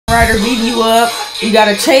Rider beating you up. You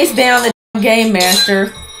gotta chase down the game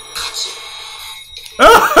master.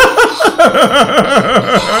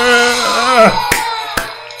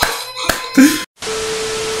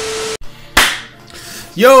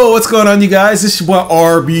 Yo, what's going on, you guys? It's your boy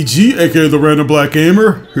RBG, aka the Random Black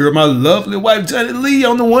Gamer. Here are my lovely wife Johnny Lee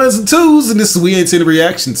on the ones and twos, and this is We Ain't Seen the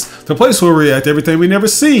Reactions, the place where we react to everything we never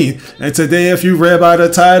seen. And today, if you read by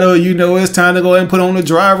the title, you know it's time to go ahead and put on the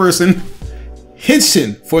drivers and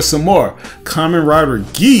hitching for some more Kamen Rider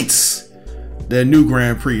Geats. That new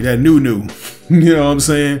Grand Prix, that new. You know what I'm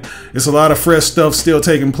saying? It's a lot of fresh stuff still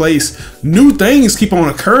taking place. New things keep on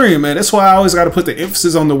occurring, man. That's why I always got to put the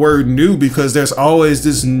emphasis on the word new, because there's always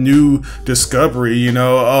this new discovery, you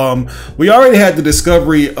know. We already had the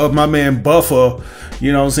discovery of my man Buffer,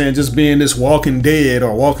 you know what I'm saying, just being this Walking Dead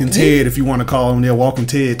or Walking Ted, if you want to call him their Walking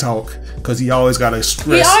Ted talk, because he always got to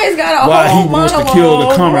stress why he wants to kill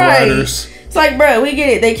the Kamen Riders. It's like, bro, we get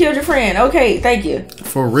it. They killed your friend. Okay, thank you.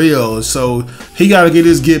 For real. So he got to get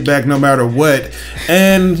his get back no matter what.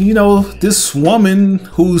 And, you know, this woman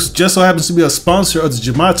who's just so happens to be a sponsor of the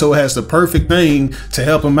Jamato has the perfect thing to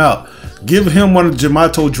help him out. Give him one of the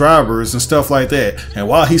Jamato drivers and stuff like that. And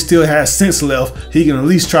while he still has sense left, he can at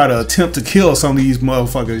least try to attempt to kill some of these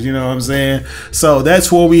motherfuckers. You know what I'm saying? So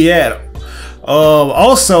that's where we at.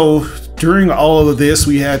 Also, during all of this,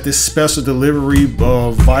 we had this special delivery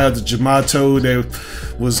via the Jamato that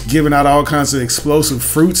was giving out all kinds of explosive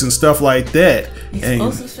fruits and stuff like that.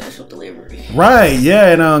 Explosive special delivery. Right,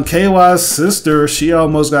 yeah, and KY's sister, she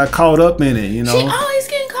almost got caught up in it, you know. She always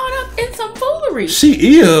getting caught up in some foolery.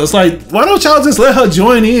 She is. Like, why don't y'all just let her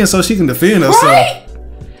join in so she can defend herself? Right?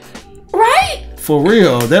 Right? For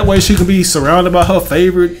real. That way she can be surrounded by her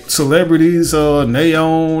favorite celebrities,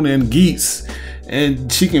 Neon and Geats.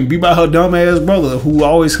 And she can be by her dumbass brother who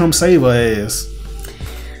always come save her ass.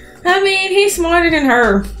 I mean, he's smarter than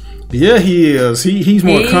her. Yeah, he is. He's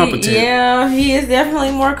more competent. Yeah, he is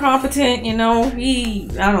definitely more competent. You know,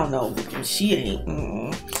 I don't know. She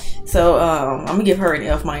ain't. So, I'm going to give her an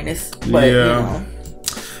F-. But, yeah. You know.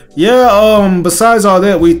 Yeah, besides all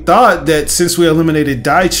that, we thought that since we eliminated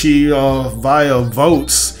Daichi via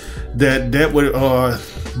votes, that would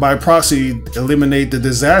by proxy eliminate the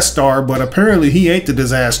Disaster, but apparently he ain't the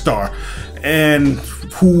Disaster. And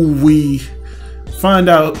who we find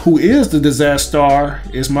out who is the Disaster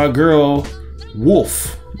is my girl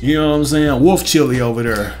Wolf. You know what I'm saying? Wolf Chili over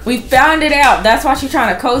there. We found it out. That's why she's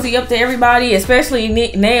trying to cozy up to everybody, especially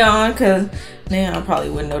Neon, because Neon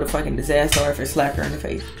probably wouldn't know the fucking Disaster if it slapped her in the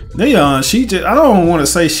face. Neon, she just, I don't want to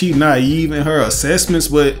say she naive in her assessments,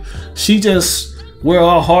 but she just wear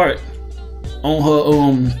her heart on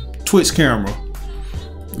her Twitch camera.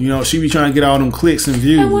 You know, she be trying to get all them clicks and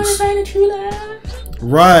views. I want to find a true love.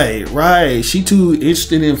 Right. She too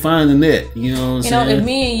interested in finding that. You know what I'm saying? If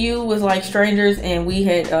me and you was like strangers and we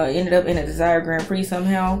had ended up in a Desire Grand Prix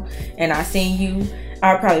somehow, and I seen you,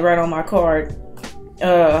 I'd probably write on my card,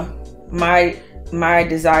 my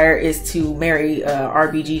desire is to marry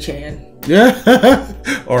RBG Chan. Yeah.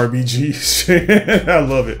 RBG Chan. I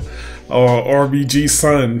love it. RBG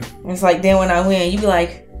son. It's like, then when I win, you be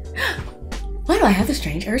like, why do I have the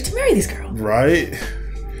strange urge to marry this girl? Right.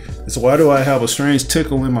 So why do I have a strange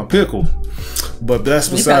tickle in my pickle? But that's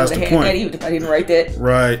besides the point. Even if I didn't write that.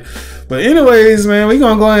 Right. But anyways, man, we're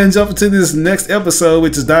gonna go ahead and jump into this next episode,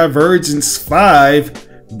 which is Divergence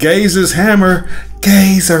 5, Gazer's Hammer.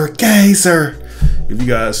 Gazer. If you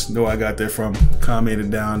guys know I got that from, comment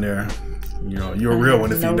it down there. You know, you're a real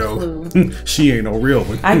one if you know. She ain't no real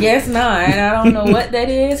one. I guess not. I don't know what that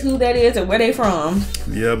is, who that is, or where they from.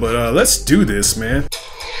 Yeah, but let's do this, man.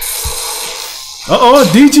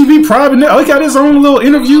 DGP private. Oh, he got his own little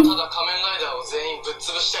interview.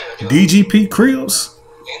 DGP Creels.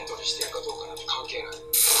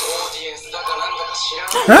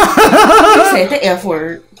 He said the F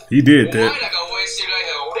word. He did that.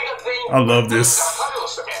 I love this.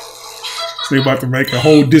 They about to make a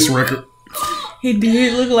whole diss record. He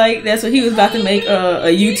did look like that's what he was about to make a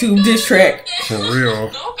YouTube diss track. For real.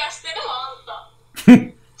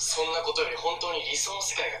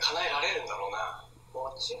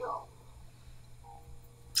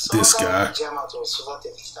 This guy.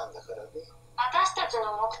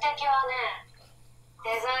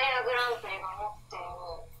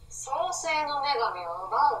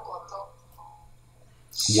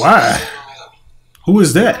 Why? Who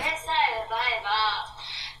is that?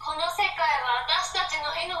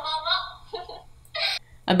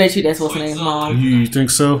 I bet you that's what's her name's mom. You think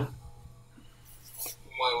so?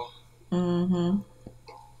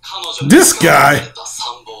 This guy,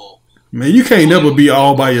 man, you can't never be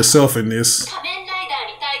all by yourself in this.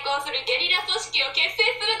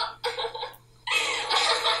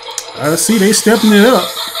 I see they stepping it up.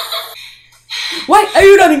 Why are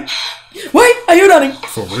you running? Why are you running?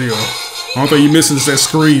 For real. I don't think you missing that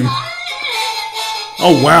scream.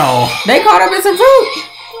 Oh wow. They caught up in some fruit.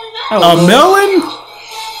 Oh, A melon?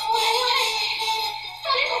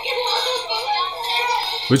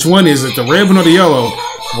 Which one is it? The red one or the yellow?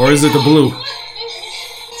 Or is it the blue?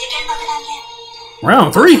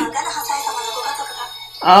 Round 3.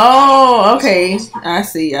 Oh, okay. I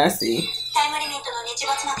see.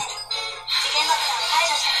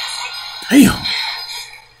 Damn.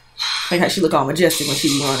 Like how she look all majestic when she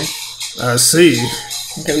be running. I see.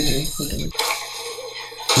 Okay, we can.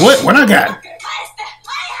 What I got?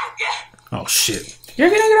 Oh shit. You're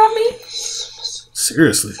gonna get off me?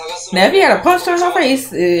 Seriously. Now if he had a punch on her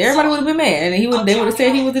face, everybody would have been mad, and they would have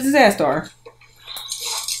said he was a disaster.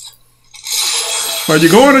 Are you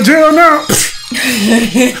going to jail now?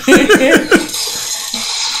 You're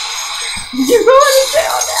going to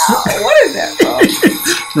jail now. What is that from?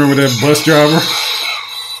 Remember that bus driver?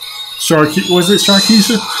 Was it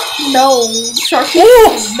Sharkeisha? No,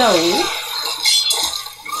 Sharkeisha. No.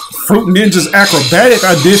 Fruit Ninja's acrobatic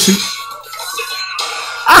audition.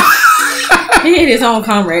 He hit his own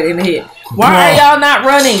comrade in the head. Why are y'all not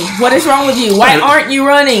running? What is wrong with you? Why aren't you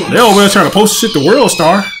running? They over there trying to post shit to World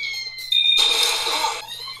Star.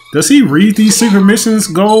 Does he read these secret missions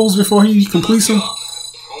goals before he completes them?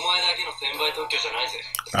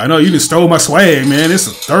 I know you just stole my swag, man. It's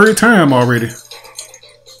the 3rd time already.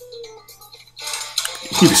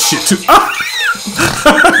 He the shit too.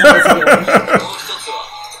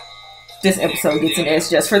 This episode gets an S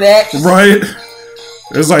just for that. Right.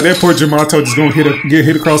 It's like that poor Jamato just gonna get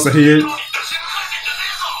hit across the head.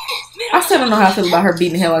 I still don't know how I feel about her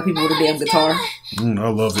beating the hell out of people with a damn guitar. I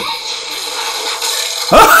love it.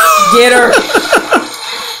 Get her.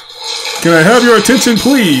 Can I have your attention,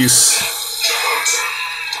 please?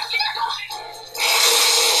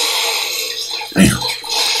 Damn.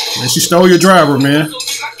 Man, she stole your driver, man.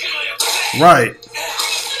 Right.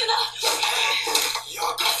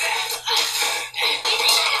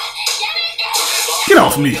 Get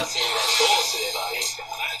off me.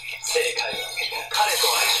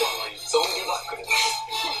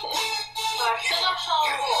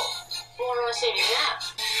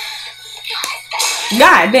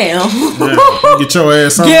 God damn. Yeah, get your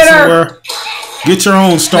ass on Get her. somewhere. Get your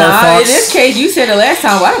own Star Fox. In this case, you said the last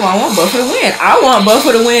time, why do I want Buffer to win? I want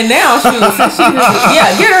Buffer to win now.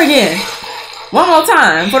 Yeah, get her again. One more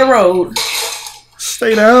time for the road.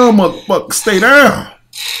 Stay down, motherfucker. Stay down.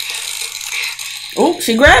 Oh,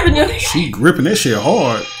 she grabbing you. She gripping that shit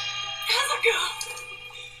hard.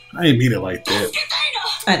 I ain't mean it like that.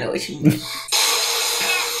 I know what you mean.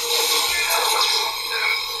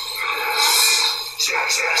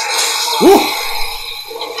 Woo!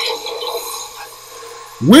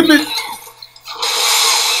 Whip it!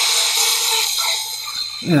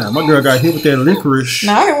 Yeah, my girl got hit with that licorice.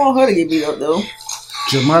 Nah, I didn't want her to get beat up though.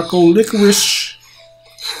 Jamaica licorice.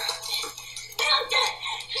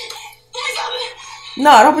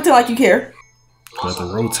 No, don't pretend like you care. Got the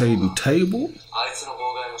rotating table.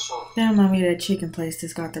 That remind me of that chicken place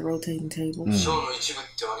that's got the rotating table.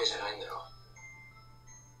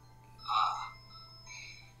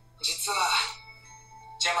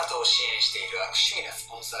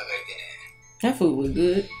 That food was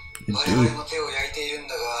good. It do.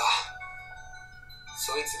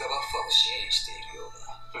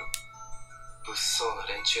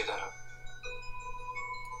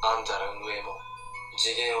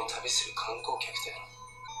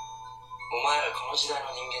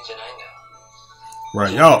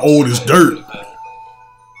 Right, y'all old as dirt.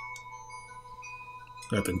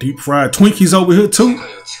 Got the deep fried Twinkies over here too.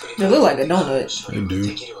 They look like a donut. They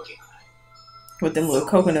do. With them little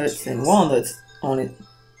coconuts and walnuts on it.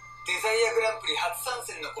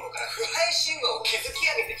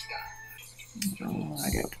 Oh, I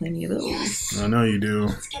got plenty of those. I know you do.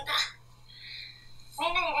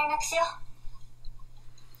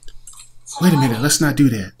 Wait a minute, let's not do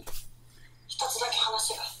that.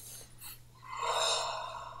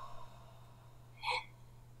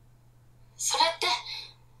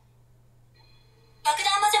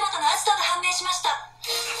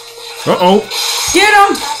 Uh-oh. Get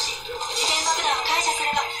him!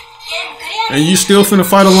 And you still finna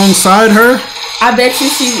fight alongside her? I bet you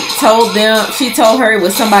she told her it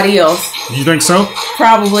was somebody else. You think so?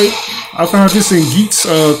 Probably. I found this in Geats'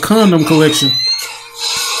 condom collection.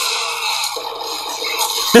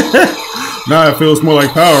 Now it feels more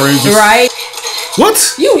like Power Rangers. Right?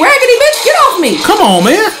 What? You raggedy bitch, get off me! Come on,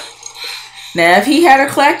 man. Now, if he had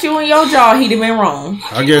clacked you in your jaw, he'd have been wrong.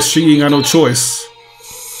 I guess she ain't got no choice.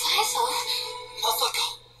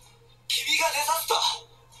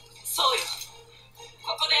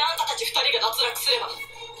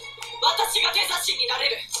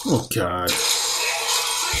 Oh God.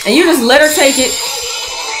 And you just let her take it.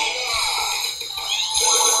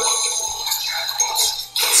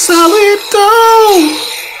 Solid down.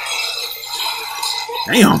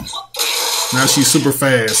 Damn. Now she's super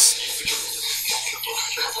fast.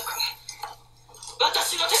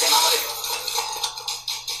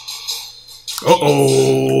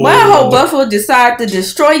 Uh-oh. Why I hope Buffalo decide to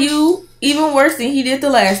destroy you even worse than he did the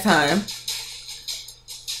last time.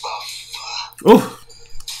 Oh.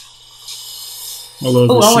 I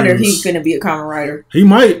wonder if he's gonna be a Kamen Rider. He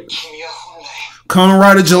might. Kamen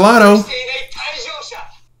Rider Gelato.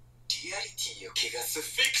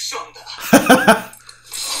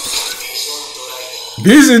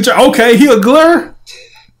 Vision. Okay, he a glare.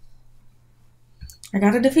 I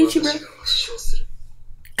gotta defeat you, bro.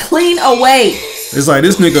 Clean away. It's like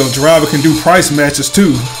this nigga driver can do price matches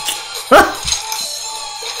too.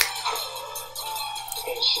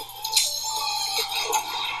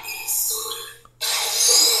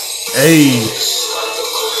 Hey.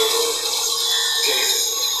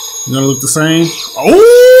 You gonna look the same?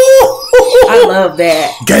 Oh! I love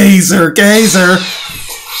that. Gazer.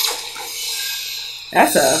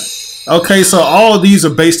 That's a... Okay, so all of these are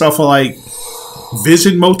based off of like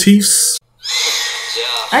vision motifs.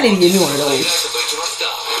 I didn't get me one of those.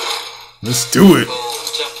 Let's do it.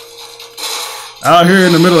 Out here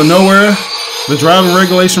in the middle of nowhere, the driving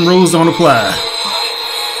regulation rules don't apply.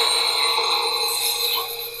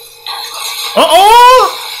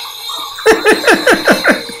 Uh-oh!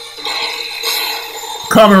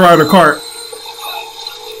 Kamen Rider cart.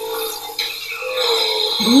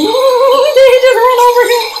 Ooh, did he just run over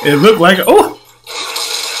him? It looked like, oh!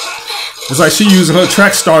 It's like she using her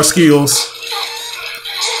track star skills.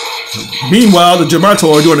 Meanwhile, the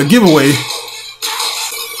Jamato are doing a giveaway.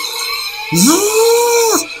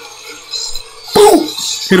 Boom!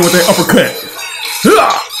 Hit him with that uppercut.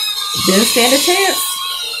 Didn't stand a chance.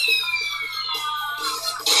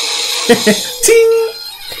 Ting!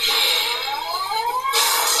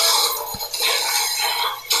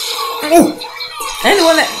 Oh!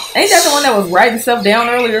 Ain't that the one that was writing stuff down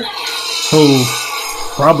earlier?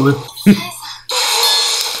 Oh, probably.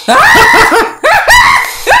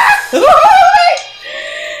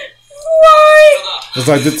 Why? It's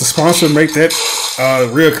like, did the sponsor make that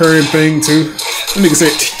reoccurring thing too? That nigga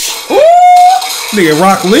said, ooh! Nigga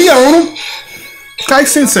Rock Lee on him. Kai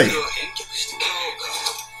Sensei.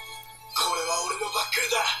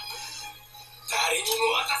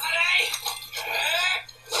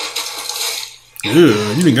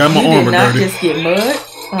 Yeah, you done got my armor dirty. You did not just get mud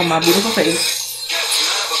on my beautiful face.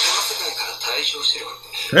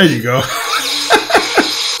 There you go.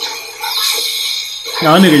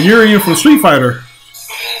 Now, nigga, Urian from Street Fighter.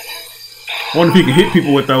 Wonder if he can hit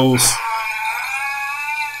people with those.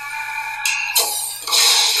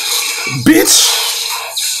 Bitch!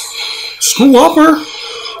 Screw up her.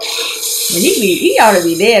 He ought to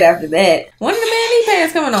be dead after that. One of the man knee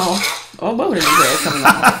pads coming off. Oh, both of the knee pads coming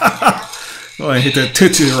off. Oh, I hit that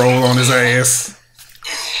Tootsie Roll on his ass.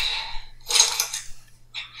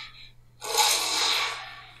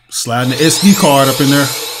 Sliding the SD card up in there.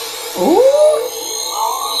 Ooh.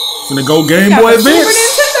 Finna go Game Boy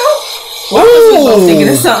Advance. Why was we thinking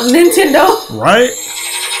of something Nintendo? Right?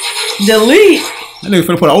 Delete. That nigga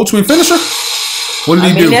finna put an ultimate finisher? What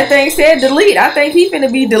did he do? That thing said delete. I think he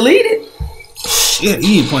finna be deleted. Shit,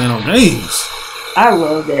 he ain't playing no games. I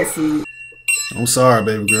love that suit. I'm sorry,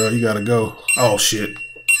 baby girl. You gotta go. Oh, shit.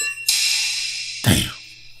 Damn.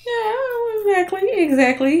 Yeah,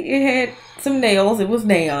 exactly. It had some nails. It was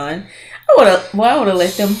neon. I would have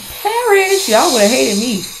let them perish. Y'all would have hated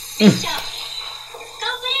me.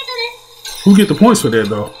 Who get the points for that,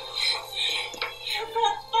 though?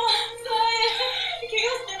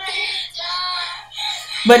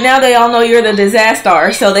 But now they all know you're the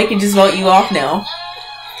disaster, so they can just vote you off now.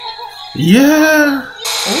 Yeah.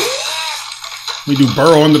 We do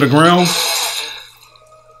burrow under the ground.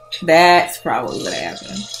 That's probably what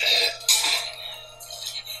happened.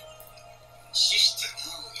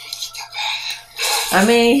 I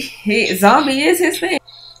mean, zombie is his thing.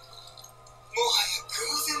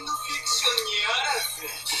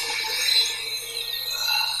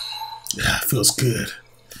 Yeah, it feels good.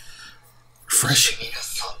 Refreshing.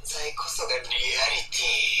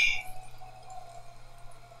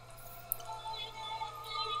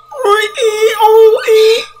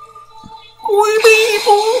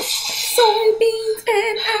 Soybeans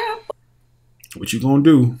and apple. What you gonna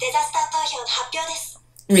do?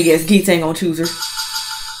 Let me guess, Geats ain't gonna choose her.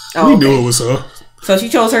 Oh, we knew it was her. So she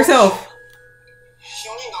chose herself.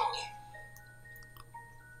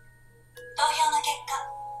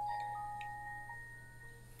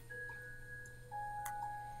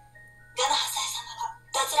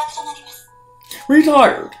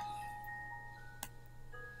 Retarded.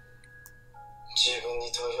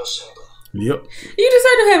 Yep. You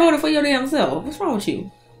deserve to have voted for your damn self. What's wrong with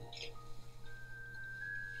you?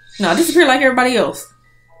 No, disappear like everybody else.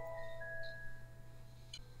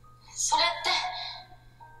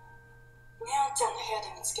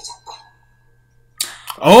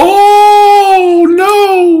 Oh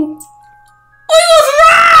no! What was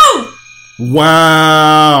wrong?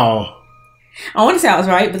 Wow. I want to say I was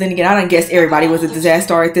right, but then again, I don't guess everybody was a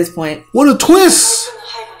disaster at this point. What a twist!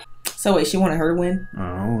 So wait, she wanted her to win?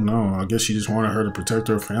 I don't know. I guess she just wanted her to protect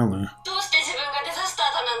her family.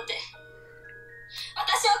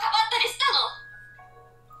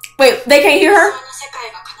 Wait, they can't hear her?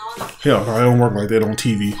 Hell, I don't work like that on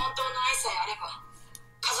TV.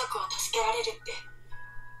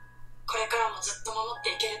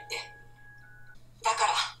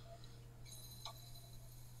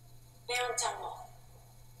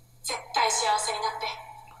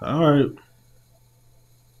 Alright.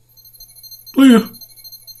 Leah.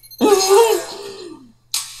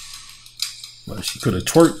 Well, she could have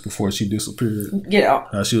twerked before she disappeared. Get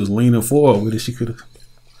out. How she was leaning forward with it, she could have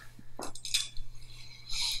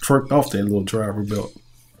twerked off that little driver belt.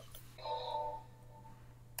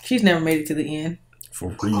 She's never made it to the end.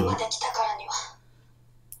 For real.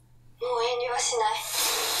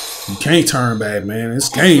 You can't turn back, man. It's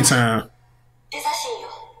game time.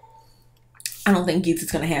 I don't think Geats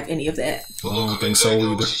is going to have any of that. I don't think so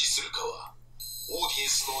either.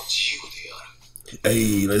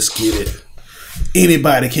 Hey, let's get it.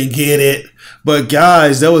 Anybody can get it. But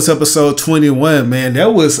guys, that was episode 21, man.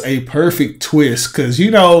 That was a perfect twist. Because,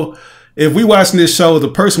 you know, if we watching this show,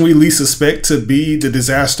 the person we least suspect to be the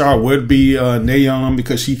disaster would be Nayeon,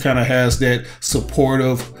 because she kind of has that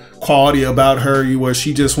supportive quality about her where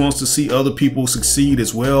she just wants to see other people succeed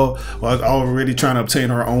as well, while already trying to obtain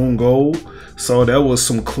her own goal. So that was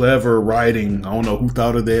some clever writing. I don't know who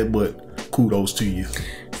thought of that, but kudos to you.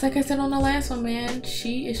 It's like I said on the last one, man.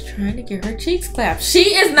 She is trying to get her cheeks clapped.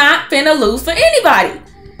 She is not finna lose for anybody.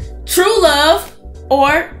 True love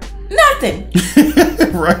or nothing.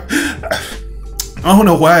 Right. I don't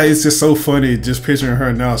know why it's just so funny just picturing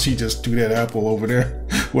her now. She just threw that apple over there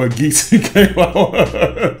where Geats came out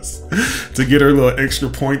to get her little extra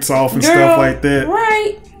points off and stuff like that.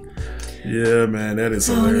 Right. Yeah, man, that is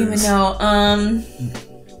hilarious. I don't even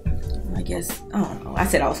know. I guess, I don't know. I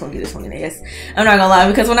said I was going to get this one in the ass. I'm not going to lie,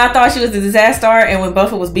 because when I thought she was a disaster and when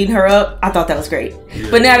Buffett was beating her up, I thought that was great.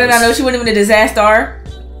 Yeah, but now that I know she wasn't even a disaster,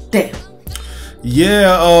 damn.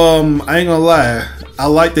 Yeah, I ain't gonna lie. I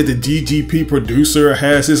like that the DGP producer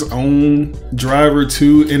has his own driver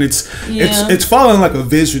too, and it's following like a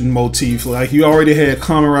vision motif. Like you already had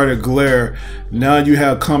Kamen Rider Glare, now you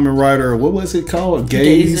have Kamen Rider, what was it called?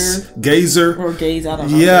 Gazer or Gaze, I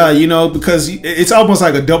don't know. Yeah, you know, because it's almost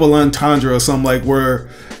like a double entendre or something, like where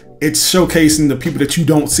it's showcasing the people that you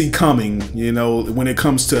don't see coming, you know, when it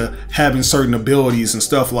comes to having certain abilities and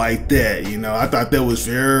stuff like that. You know, I thought that was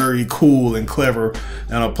very cool and clever,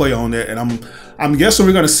 and I'll play on that. And I'm guessing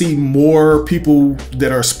we're gonna see more people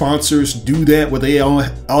that are sponsors do that, where they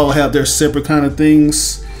all have their separate kind of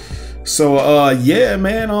things. So yeah,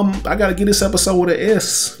 man, I gotta get this episode with an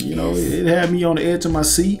S. You know, it had me on the edge of my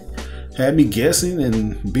seat, had me guessing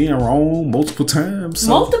and being wrong multiple times. So.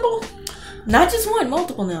 Multiple? Not just one,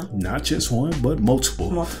 multiple now. Not just one, but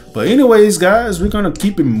multiple. But anyways, guys, we're going to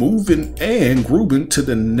keep it moving and grooving to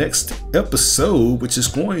the next episode, which is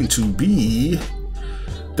going to be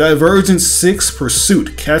Divergent 6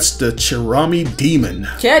 Pursuit. Catch the Chirami Demon.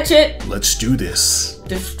 Catch it. Let's do this.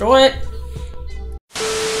 Destroy it.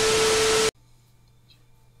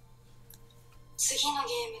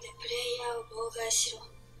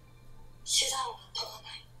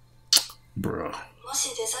 Bruh.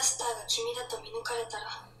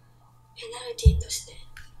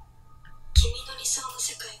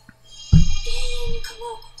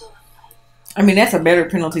 I mean, that's a better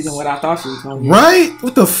penalty than what I thought she was going to get. Right?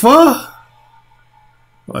 What the fuck?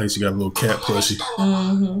 Like she got a little cat plushie.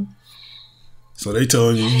 Mm-hmm. So they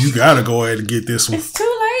telling you, you gotta go ahead and get this one. It's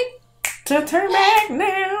too late to turn back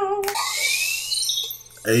now.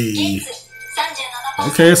 Hey.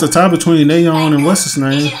 Okay, it's a tie between Nayeon and what's his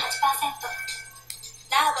name?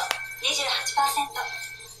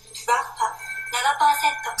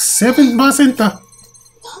 7%.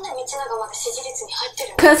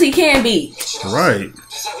 Because he can be. Right.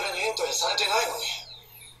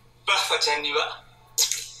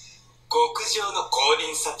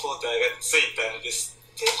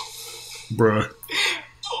 Bruh.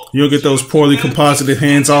 You'll get those poorly composited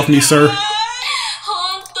hands off me, sir.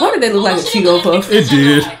 Why did they look like a Cheeto Puff? It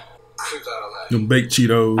did. Them baked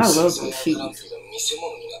Cheetos. I love those Cheetos.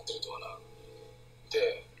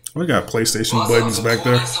 We got PlayStation buttons back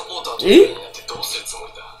there. Eh?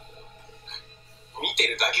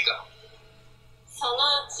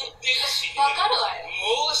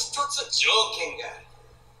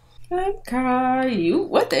 You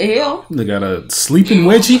what the hell? They got a sleeping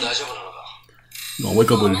wedgie. You gonna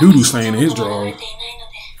wake up with a doodoo stain in his drawer.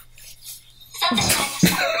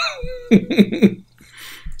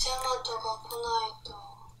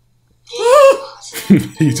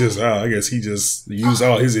 He just, I guess he just used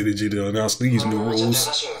all his energy to announce these new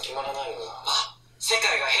rules.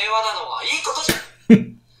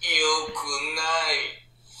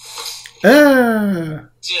 Ah.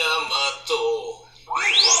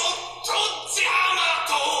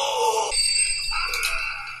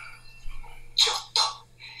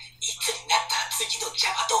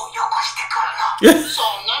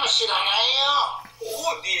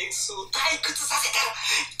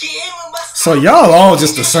 So y'all all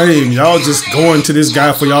just the same. Y'all just going to this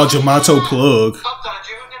guy for y'all Jamato plug.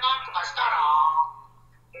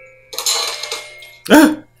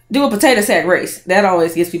 Do a potato sack race. That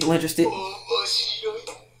always gets people interested.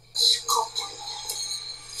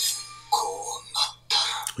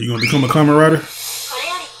 You gonna become a Kamen Rider?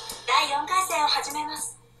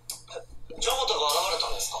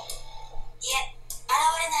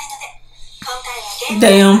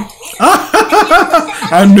 Damn.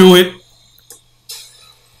 I knew it.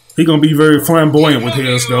 He gonna be very flamboyant with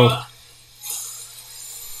his though.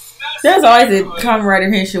 There's always a Kamen Rider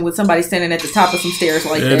henshin with somebody standing at the top of some stairs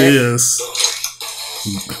like that. It is.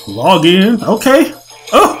 Log in. Okay.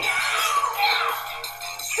 Oh.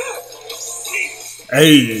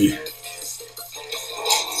 Hey.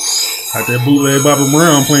 Got that bootleg Bobby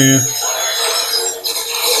Brown playing.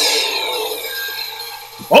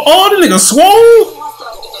 Oh, the nigga swole.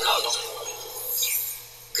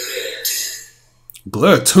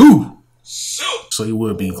 Glare 2. So he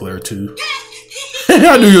would be Glare 2.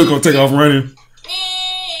 I knew you were gonna take off running.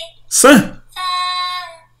 Son.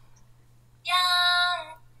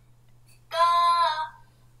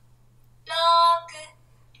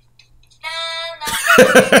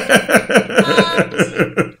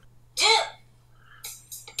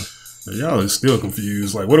 Y'all is still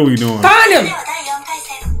confused. Like, what are we doing? Find him!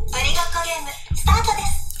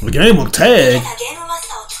 The game of tag.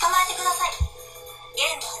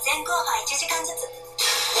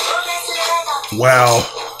 Wow.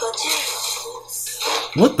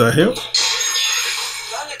 What the hell?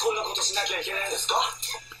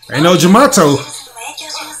 Ain't no Jamato.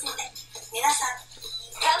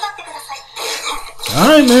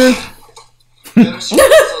 Alright, man.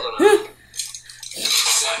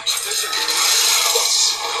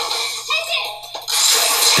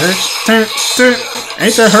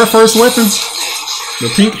 Ain't that her first weapon? The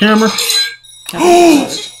pink hammer?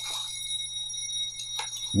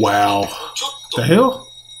 Wow. The hell?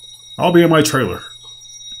 I'll be in my trailer.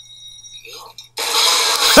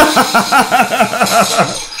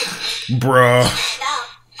 Bruh.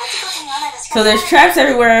 So there's traps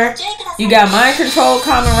everywhere. You got mind control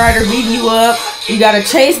Kamen Rider beating you up. You gotta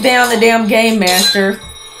chase down the damn game master.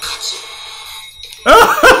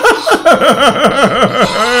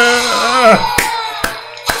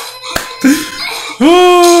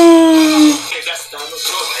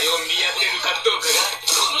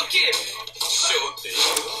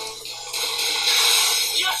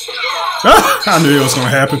 I knew it was gonna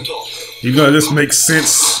happen. Even though this makes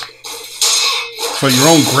sense for your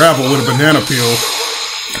own gravel with a banana peel.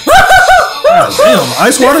 God damn,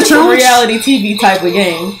 ice water challenge? It's a reality TV type of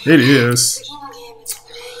game. It is.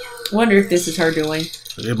 Wonder if this is her doing.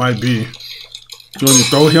 It might be. You want to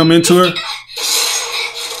throw him into her?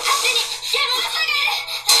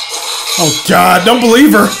 Oh God, don't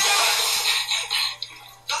believe her.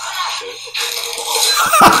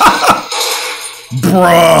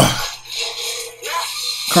 Bruh.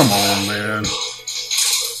 Come on, man.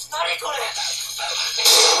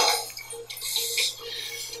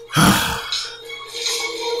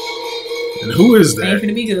 And who is that? Ain't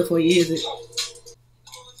finna be good for you, is it?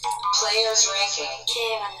 Players ranking.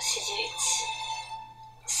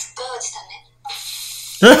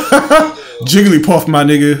 Jigglypuff, my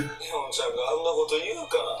nigga.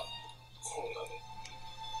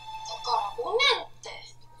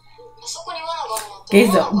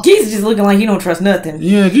 Geats just looking like he don't trust nothing.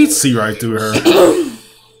 Yeah, you can see right through her. Damn.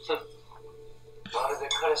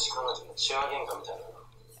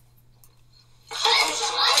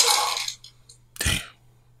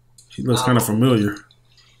 He looks kind of familiar.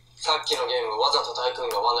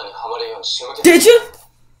 Did you?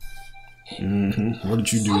 What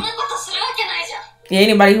did you do? Yeah,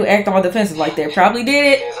 anybody who act all defensive like that probably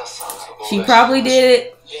did it. She probably did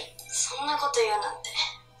it.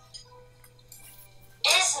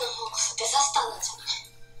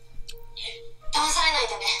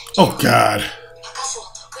 Oh God.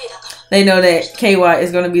 They know that KY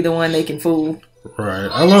is gonna be the one they can fool. Right.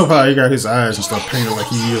 I love how he got his eyes and stuff painted like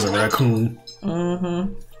he is a raccoon.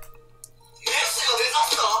 Mm-hmm.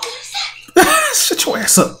 Shut your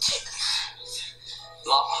ass up.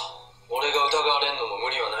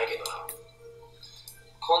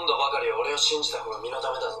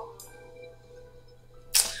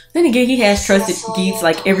 Then again, he has trusted Geats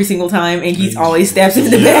like every single time, and Geats always stabs him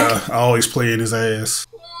in the back. I always play in his ass.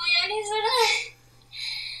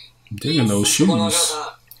 I'm digging those shoes.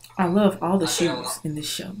 I love all the shoes in this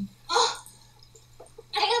show.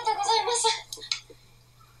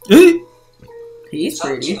 He's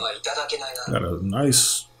pretty. Got a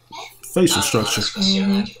nice facial structure.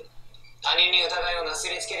 Mm-hmm.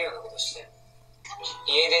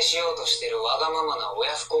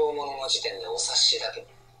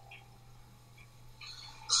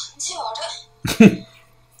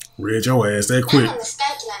 Read your ass that quick.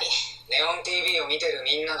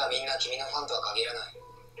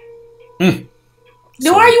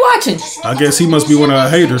 Then why are you watching? I guess he must be one of our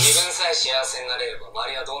haters.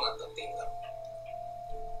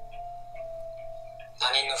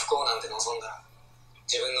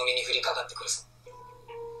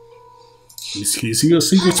 Is he a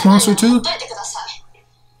secret sponsor too?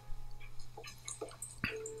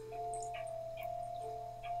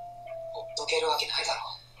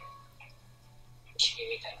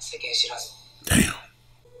 Damn.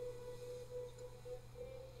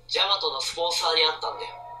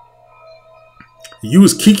 You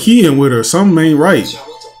was kikiing with her. Something ain't right.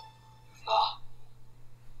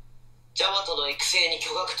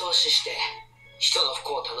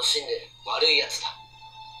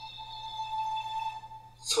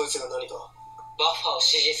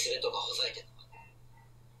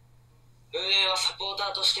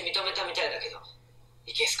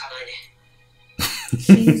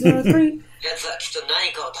 She's a creep.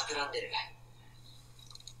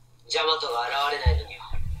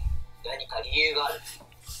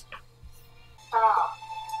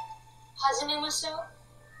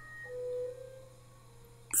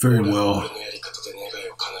 Very well.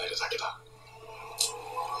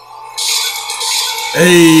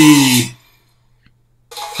 Hey.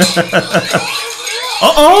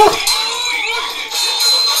 Uh-oh.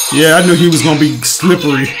 Yeah, I knew he was gonna be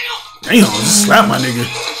slippery. Damn, just slap my nigga.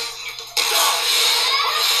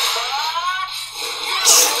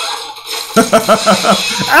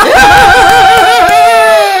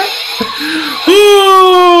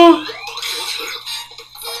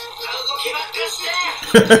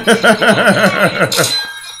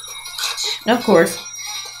 Of course.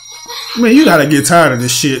 Man, you gotta get tired of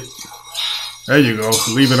this shit. There you go.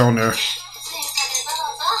 Leave it on there.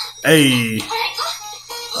 Hey.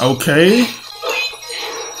 Okay.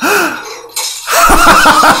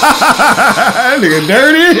 Nigga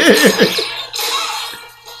dirty.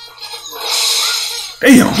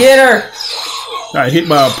 Damn. Get her. Got hit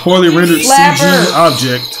by a poorly rendered Slap CG her.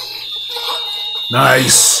 object.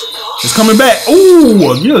 Nice. It's coming back.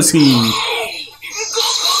 Ooh, a guillotine.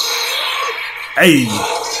 Hey.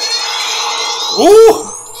 Ooh.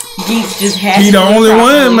 Geats just has He the only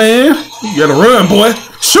one, man. You gotta run, boy.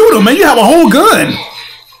 Shoot him, man. You have a whole gun.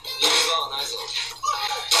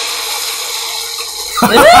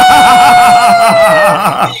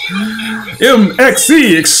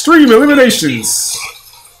 MXC Extreme Eliminations.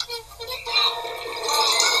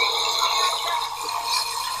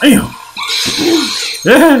 Damn.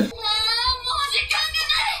 Yeah.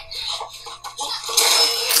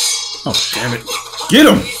 Oh, damn it. Get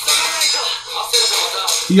him.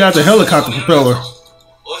 He got the helicopter propeller.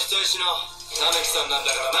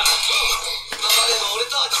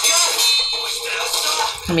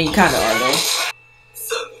 I mean, you kind of are, though.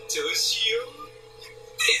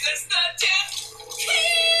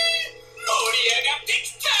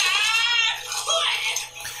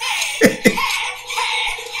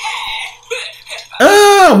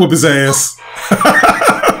 Ah, whoop his ass.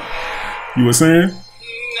 You were saying?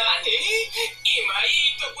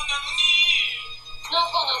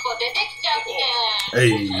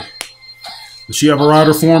 Hey. Does she have a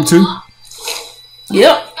rider form too?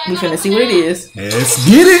 Yep. We finna see what it is. Let's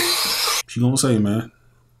get it. What you gonna say, man?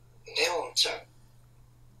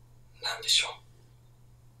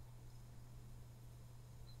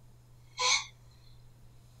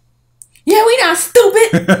 Yeah, we not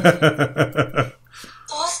stupid.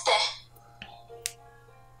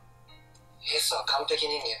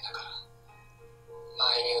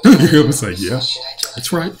 at him and say, yeah,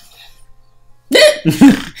 that's right.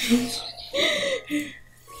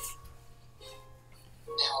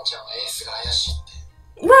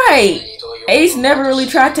 Right. Ace never really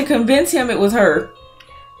tried to convince him it was her.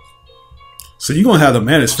 So you gonna have the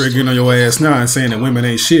manosphere getting on your ass now and saying that women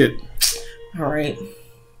ain't shit. Alright.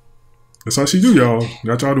 That's how she do, y'all.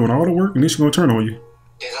 Got y'all doing all the work and then she gonna turn on you.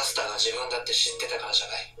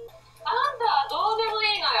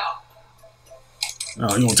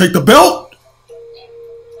 Oh, you wanna take the belt?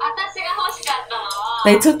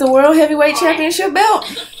 They took the World Heavyweight Championship belt.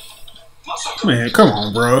 Man, come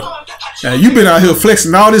on, bro. Now, you been out here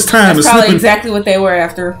flexing all this time. That's probably exactly what they were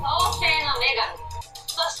after.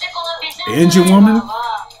 The engine woman?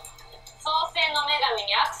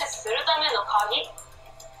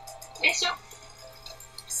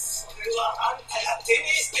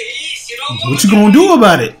 What you gonna do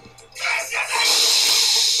about it?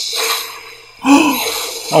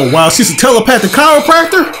 Oh, wow. She's a telepathic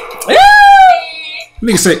chiropractor?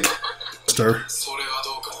 Nigga said, stir.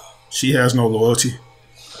 She has no loyalty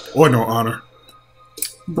or no honor.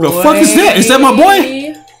 Boy. The fuck is that? Is that my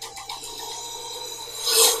boy?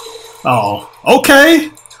 Oh, okay.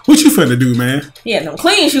 What you finna do, man? He had no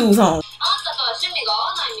clean shoes on.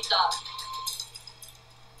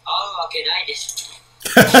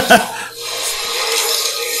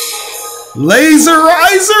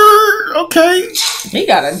 Laserizer? Okay. He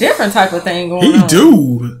got a different type of thing going on. He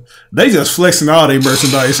do. They just flexing all their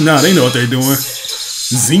merchandise now. They know what they're doing.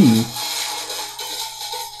 Zing.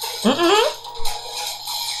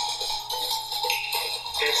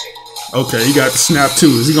 Okay, he got the snap too.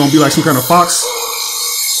 Is he gonna be like some kind of fox?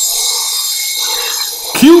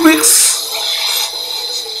 Cubics.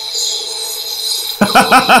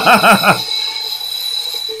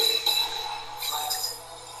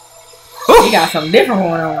 He got something different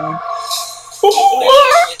going on.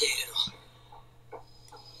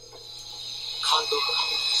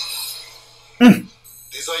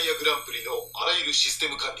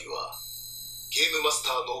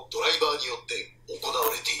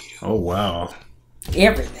 Oh wow.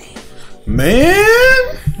 Everything.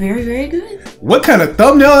 Man. Very, very good. What kind of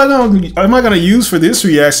thumbnail am I gonna use for this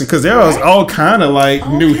reaction? Because there was all kind of like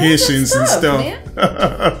new hissings and stuff.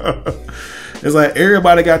 It's like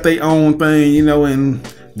everybody got their own thing, you know, and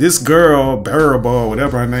this girl, Bearable,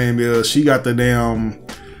 whatever her name is, she got the damn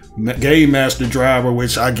Game Master driver,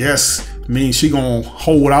 which I guess means she gonna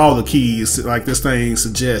hold all the keys like this thing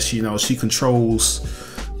suggests. You know, she controls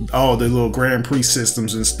all the little Grand Prix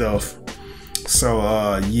systems and stuff.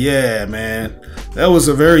 So yeah, man, that was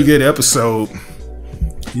a very good episode.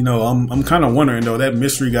 You know, I'm kind of wondering though, that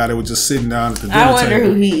mystery guy that was just sitting down at the dinner table. I wonder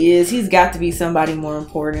who he is. He's got to be somebody more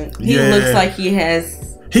important. He looks like he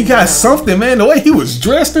has. He got something, man. The way he was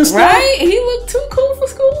dressed and stuff. Right? He looked too cool for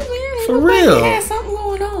school, man. For real. He had something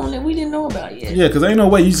going on that we didn't know about yet. Yeah, because ain't no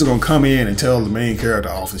way you just gonna come in and tell the main character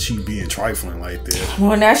off that she being trifling like that.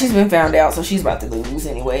 Well, now she's been found out, so she's about to lose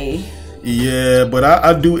anyway. Yeah, but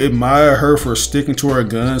I do admire her for sticking to her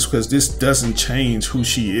guns, because this doesn't change who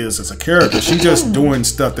she is as a character. She's just doing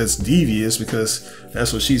stuff that's devious because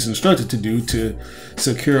that's what she's instructed to do to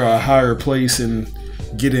secure a higher place and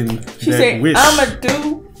get in that wish. I'ma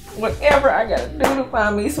do whatever I gotta do to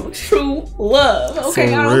find me some true love. Okay,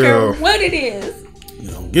 for I don't care what it is.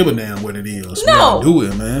 You don't give a damn what it is. No, we do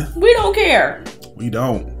it, man. We don't care. We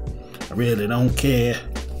don't. I really don't care.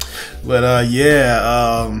 But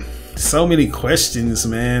yeah, so many questions,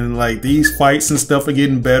 man. Like, these fights and stuff are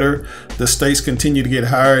getting better. The stakes continue to get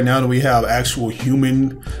higher now that we have actual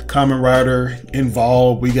human Kamen Rider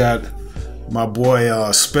involved. We got my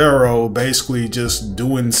boy Sparrow basically just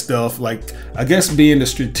doing stuff, like, I guess being the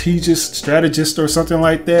strategist or something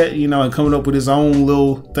like that, you know, and coming up with his own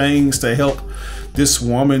little things to help this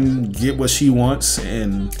woman get what she wants,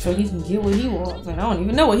 and so he can get what he wants. And I don't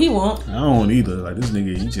even know what he wants. I don't either. Like, this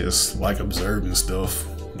nigga, he just like observing stuff,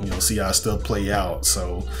 you know, see how stuff play out.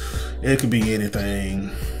 So it could be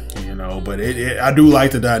anything, you know, but I do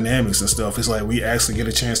like the dynamics and stuff. It's like we actually get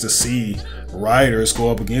a chance to see riders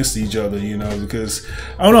go up against each other, you know, because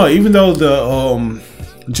I don't know, even though the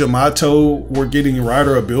Jamato were getting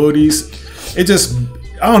rider abilities, it just,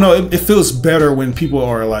 I don't know, it feels better when people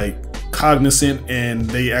are like cognizant and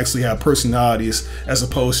they actually have personalities, as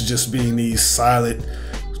opposed to just being these silent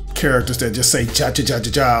characters that just say ja ja ja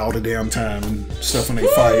ja ja all the damn time and stuff when they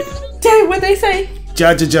fight. Tell you what they say.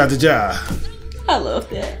 Ja ja ja ja ja. I love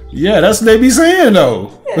that. Yeah, that's what they be saying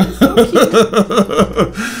though. So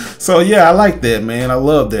cute. So yeah, I like that, man. I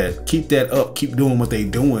love that. Keep that up. Keep doing what they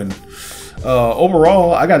doing.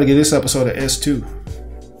 Overall, I got to give this episode an S2.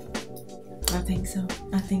 I think so.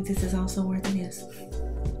 I think this is also worth an S.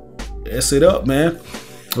 mess it up, man.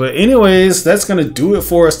 But anyways, that's gonna do it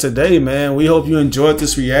for us today, man. We hope you enjoyed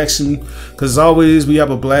this reaction, because as always, we have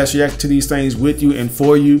a blast reacting to these things with you and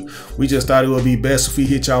for you. We just thought it would be best if we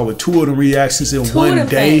hit y'all with 2 of the reactions in one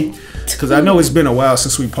day, because I know it's been a while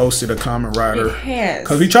since we posted a Kamen Rider. It has.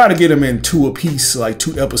 Because we try to get them in 2 a piece, like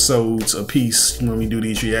 2 episodes a piece when we do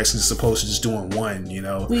these reactions, as opposed to just doing 1, you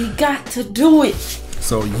know. We got to do it.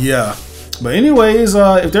 So yeah. But anyways,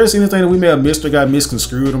 if there's anything that we may have missed or got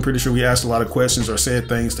misconstrued, I'm pretty sure we asked a lot of questions or said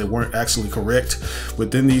things that weren't actually correct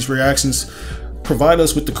within these reactions. Provide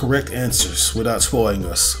us with the correct answers without spoiling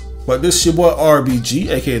us. But this is your boy RBG,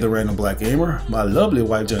 aka the Random Black Gamer, my lovely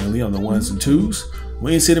wife Johnny Lee on the 1s and 2s.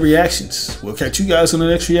 We ain't see the reactions. We'll catch you guys on the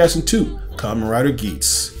next reaction too. Kamen Rider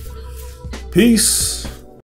Geats. Peace.